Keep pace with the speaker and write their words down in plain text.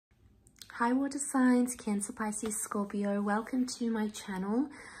Hi water signs, Cancer, Pisces, Scorpio. Welcome to my channel.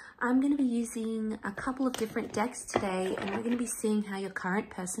 I'm going to be using a couple of different decks today, and we're going to be seeing how your current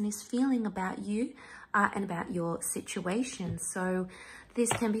person is feeling about you and about your situation. So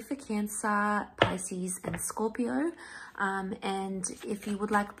this can be for Cancer, Pisces, and Scorpio. And if you would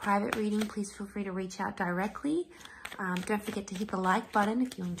like a private reading, please feel free to reach out directly. Don't forget to hit the like button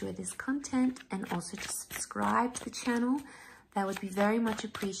if you enjoy this content, and also to subscribe to the channel. That would be very much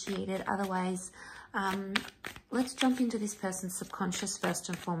appreciated. Otherwise, let's jump into this person's subconscious first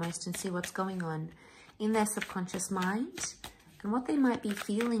and foremost and see what's going on in their subconscious mind and what they might be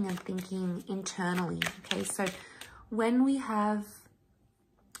feeling and thinking internally. Okay, so when we have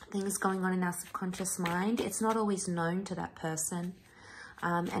things going on in our subconscious mind, it's not always known to that person.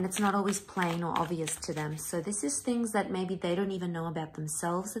 And it's not always plain or obvious to them. So this is things that maybe they don't even know about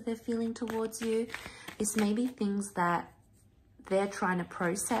themselves that they're feeling towards you. This may be things that they're trying to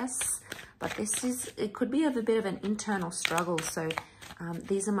process, but it could be a bit of an internal struggle. So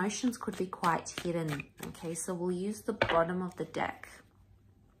these emotions could be quite hidden. Okay, so we'll use the bottom of the deck.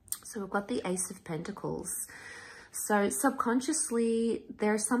 So we've got the Ace of Pentacles. So subconsciously,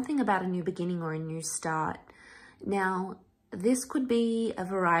 there's something about a new beginning or a new start. Now, this could be a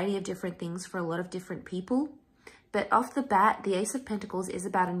variety of different things for a lot of different people. But off the bat, the Ace of Pentacles is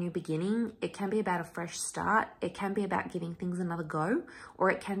about a new beginning. It can be about a fresh start. It can be about giving things another go. Or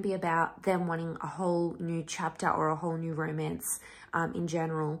it can be about them wanting a whole new chapter or a whole new romance in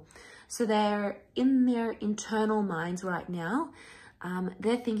general. So they're in their internal minds right now.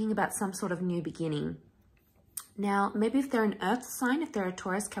 They're thinking about some sort of new beginning. Now, maybe if they're an Earth sign, if they're a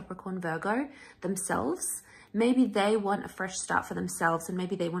Taurus, Capricorn, Virgo themselves, maybe they want a fresh start for themselves and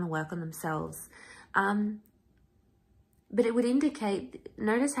maybe they want to work on themselves. But it would indicate,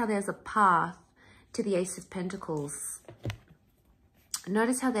 notice how there's a path to the Ace of Pentacles.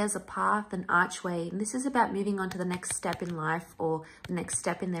 Notice how there's a path, an archway, and this is about moving on to the next step in life or the next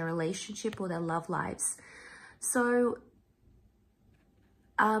step in their relationship or their love lives. So,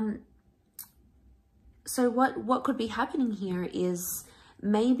 what could be happening here is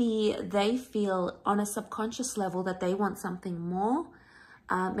maybe they feel on a subconscious level that they want something more.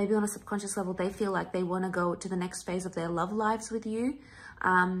 Maybe on a subconscious level, they feel like they want to go to the next phase of their love lives with you.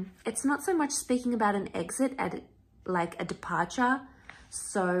 It's not so much speaking about an exit, like a departure.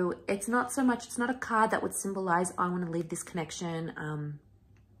 So it's not so much, it's not a card that would symbolize, I want to leave this connection.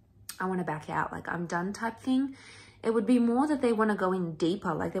 I want to back out, like I'm done type thing. It would be more that they want to go in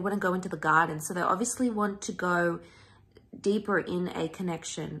deeper, like they want to go into the garden. So they obviously want to go deeper in a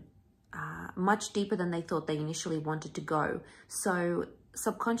connection, much deeper than they thought they initially wanted to go. So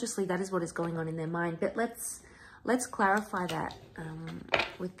subconsciously, that is what is going on in their mind. But let's clarify that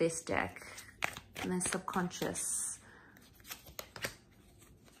with this deck and their subconscious.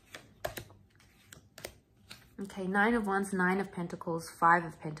 Okay, Nine of Wands, Nine of Pentacles, Five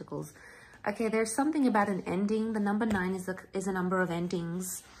of Pentacles. Okay, there's something about an ending. The number 9 is a number of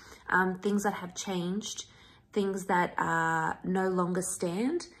endings, things that have changed, things that no longer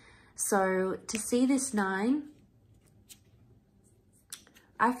stand. So to see this 9,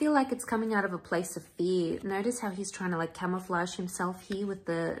 I feel like it's coming out of a place of fear. Notice how he's trying to like camouflage himself here with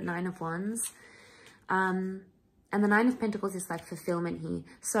the Nine of Wands. And the Nine of Pentacles is like fulfillment here.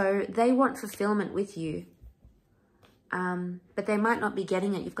 So they want fulfillment with you. But they might not be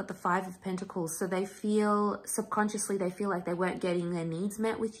getting it. You've got the Five of Pentacles. So they feel, subconsciously, they feel like they weren't getting their needs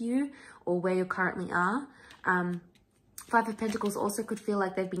met with you or where you currently are. Five of Pentacles also could feel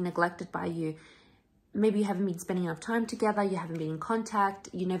like they've been neglected by you. Maybe you haven't been spending enough time together. You haven't been in contact.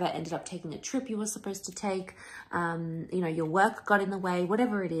 You never ended up taking a trip you were supposed to take. You know, your work got in the way,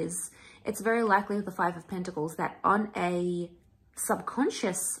 whatever it is. It's very likely with the Five of Pentacles that on a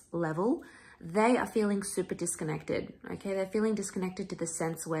subconscious level, they are feeling super disconnected. Okay, they're feeling disconnected to the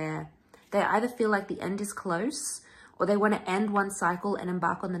sense where they either feel like the end is close or they want to end one cycle and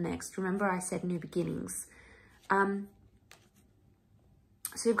embark on the next. Remember, I said new beginnings.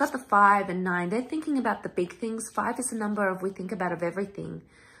 So you've got the 5 and 9. They're thinking about the big things. 5 is a number of we think about of everything.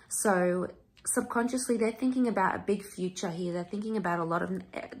 So subconsciously, they're thinking about a big future here. They're thinking about a lot of,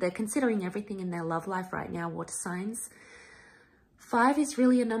 they're considering everything in their love life right now, water signs. 5 is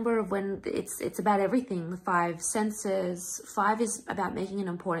really a number of when it's about everything. The 5 senses. 5 is about making an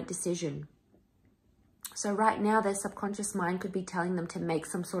important decision. So right now, their subconscious mind could be telling them to make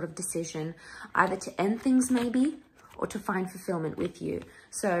some sort of decision, either to end things maybe, or to find fulfillment with you.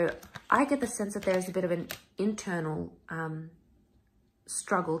 So I get the sense that there's a bit of an internal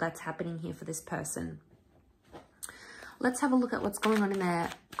struggle that's happening here for this person. Let's have a look at what's going on in their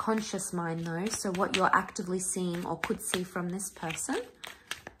conscious mind though. So what you're actively seeing or could see from this person.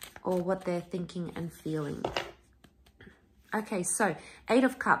 or what they're thinking and feeling. Okay, so 8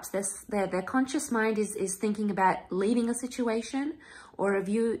 of Cups, their conscious mind is thinking about leaving a situation, or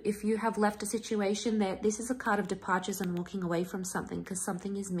if you have left a situation, this is a card of departures and walking away from something because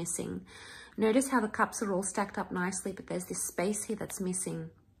something is missing. Notice how the cups are all stacked up nicely, but there's this space here that's missing.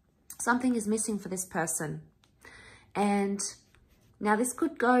 Something is missing for this person. And now this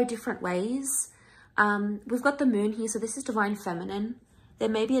could go different ways. We've got the moon here, so this is divine feminine. There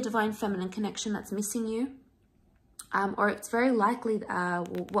may be a divine feminine connection that's missing you. Or it's very likely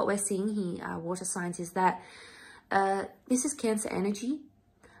what we're seeing here, water signs, is that this is Cancer energy.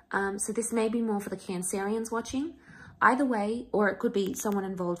 So this may be more for the Cancerians watching. Either way, or it could be someone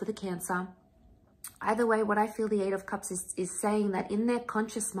involved with a Cancer. Either way, what I feel the 8 of Cups is saying that in their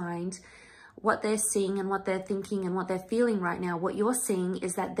conscious mind, what they're seeing and what they're thinking and what they're feeling right now, what you're seeing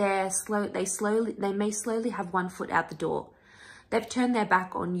is that they may slowly have one foot out the door. They've turned their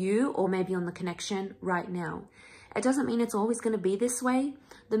back on you, or maybe on the connection right now. It doesn't mean it's always going to be this way.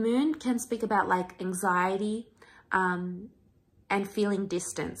 The moon can speak about like anxiety and feeling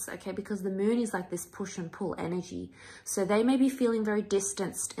distance, okay? Because the moon is like this push and pull energy. So they may be feeling very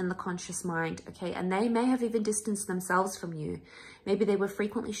distanced in the conscious mind, okay? And they may have even distanced themselves from you. Maybe they were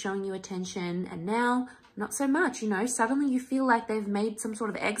frequently showing you attention and now not so much, you know? Suddenly you feel like they've made some sort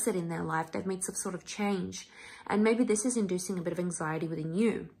of exit in their life. They've made some sort of change. And maybe this is inducing a bit of anxiety within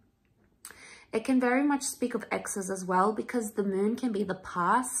you. It can very much speak of exes as well, because the moon can be the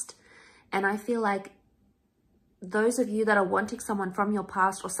past. And I feel like those of you that are wanting someone from your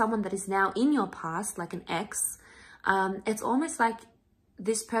past, or someone that is now in your past, like an ex, it's almost like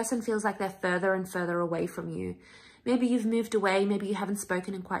this person feels like they're further and further away from you. Maybe you've moved away, maybe you haven't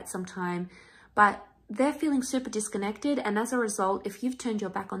spoken in quite some time, but they're feeling super disconnected. And as a result, if you've turned your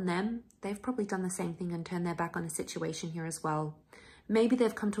back on them, they've probably done the same thing and turned their back on a situation here as well. Maybe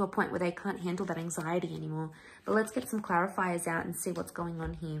they've come to a point where they can't handle that anxiety anymore. But let's get some clarifiers out and see what's going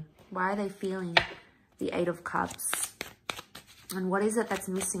on here. Why are they feeling the 8 of Cups? And what is it that's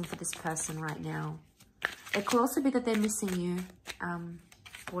missing for this person right now? It could also be that they're missing you,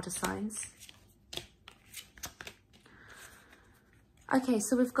 water signs. Okay,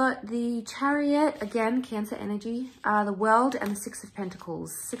 so we've got the Chariot, again, Cancer energy, the World, and the 6 of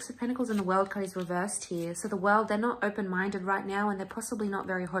Pentacles. 6 of Pentacles and the World card is reversed here. So the World, they're not open-minded right now, and they're possibly not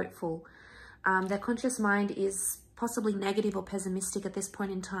very hopeful. Their conscious mind is possibly negative or pessimistic at this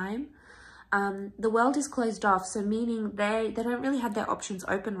point in time. The World is closed off, so meaning they don't really have their options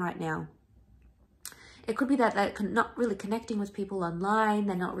open right now. It could be that they're not really connecting with people online,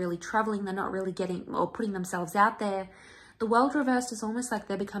 they're not really traveling, they're not really getting or putting themselves out there. The World reversed is almost like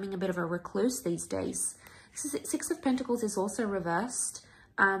they're becoming a bit of a recluse these days. 6 of Pentacles is also reversed,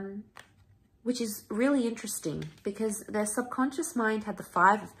 which is really interesting because their subconscious mind had the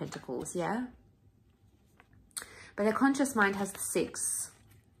 5 of Pentacles, yeah? But their conscious mind has the 6.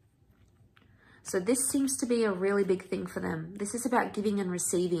 So this seems to be a really big thing for them. This is about giving and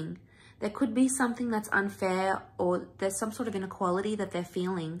receiving. There could be something that's unfair, or there's some sort of inequality that they're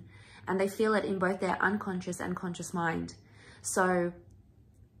feeling, and they feel it in both their unconscious and conscious mind. So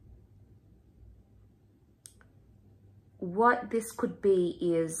what this could be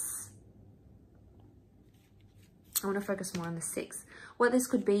is, I want to focus more on the 6. What this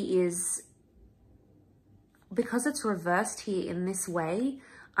could be is, because it's reversed here in this way,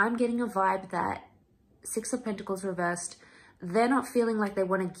 I'm getting a vibe that 6 of Pentacles reversed, they're not feeling like they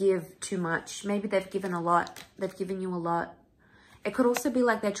want to give too much. Maybe they've given a lot. They've given you a lot. It could also be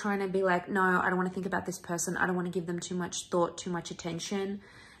like they're trying to be like, no, I don't want to think about this person. I don't want to give them too much thought, too much attention,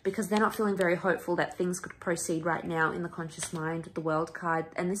 because they're not feeling very hopeful that things could proceed right now in the conscious mind with the World card.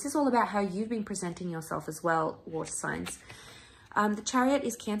 And this is all about how you've been presenting yourself as well, water signs. The Chariot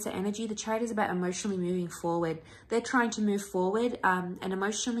is Cancer energy. The Chariot is about emotionally moving forward. They're trying to move forward, and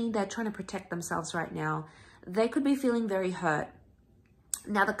emotionally, they're trying to protect themselves right now. They could be feeling very hurt.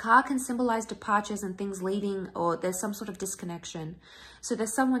 Now, the car can symbolize departures and things leading, or there's some sort of disconnection. So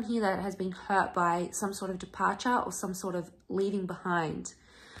there's someone here that has been hurt by some sort of departure or some sort of leaving behind.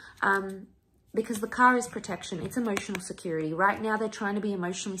 Because the car is protection. It's emotional security. Right now, they're trying to be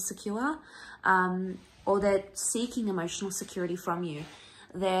emotionally secure, or they're seeking emotional security from you.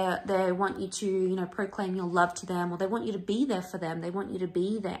 They want you to, you know, proclaim your love to them, or they want you to be there for them. They want you to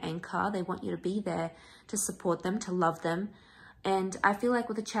be their anchor. They want you to be there to support them, to love them. And I feel like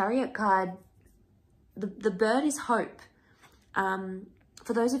with the Chariot card, the bird is hope.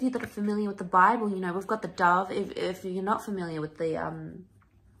 For those of you that are familiar with the Bible, you know, we've got the dove. If you're not familiar with the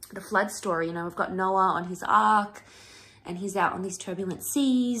flood story, you know, we've got Noah on his ark, and he's out on these turbulent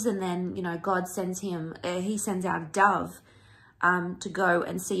seas, and then, you know, God sends him, he sends out a dove. to go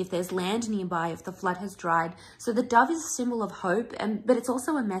and see if there's land nearby, if the flood has dried. So the dove is a symbol of hope, but it's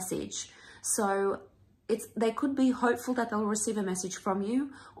also a message. So they could be hopeful that they'll receive a message from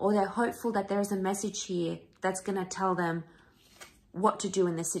you, or they're hopeful that there's a message here that's going to tell them what to do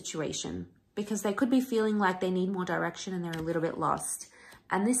in this situation, because they could be feeling like they need more direction and they're a little bit lost.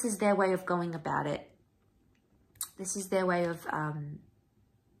 And this is their way of going about it. This is their way of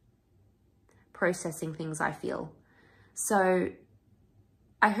processing things, I feel. So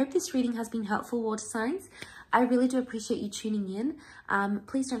I hope this reading has been helpful, water signs. I really do appreciate you tuning in.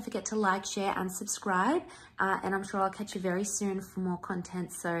 Please don't forget to like, share, and subscribe. And I'm sure I'll catch you very soon for more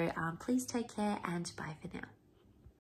content. So please take care and bye for now.